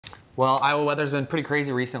Well, Iowa weather's been pretty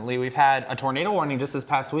crazy recently. We've had a tornado warning just this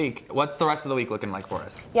past week. What's the rest of the week looking like for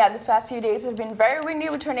us? Yeah, this past few days have been very windy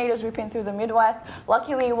with tornadoes ripping through the Midwest.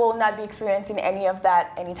 Luckily, we'll not be experiencing any of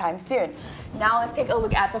that anytime soon. Now let's take a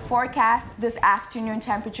look at the forecast. This afternoon,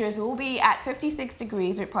 temperatures will be at 56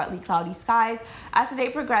 degrees with partly cloudy skies. As the day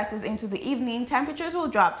progresses into the evening, temperatures will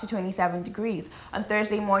drop to 27 degrees. On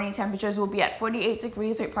Thursday morning, temperatures will be at 48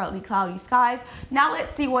 degrees with partly cloudy skies. Now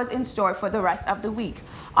let's see what's in store for the rest of the week.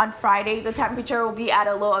 On Friday, the temperature will be at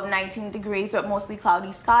a low of 19 degrees with mostly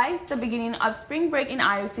cloudy skies. The beginning of spring break in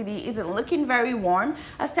Iowa City isn't looking very warm,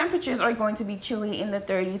 as temperatures are going to be chilly in the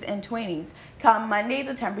 30s and 20s. Come Monday,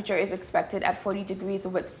 the temperature is expected at 40 degrees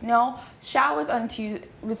with snow showers on Tuesday,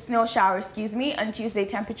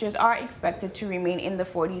 temperatures are expected to remain in the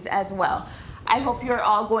 40s as well. I hope you're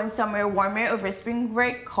all going somewhere warmer over spring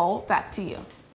break. Cole, back to you.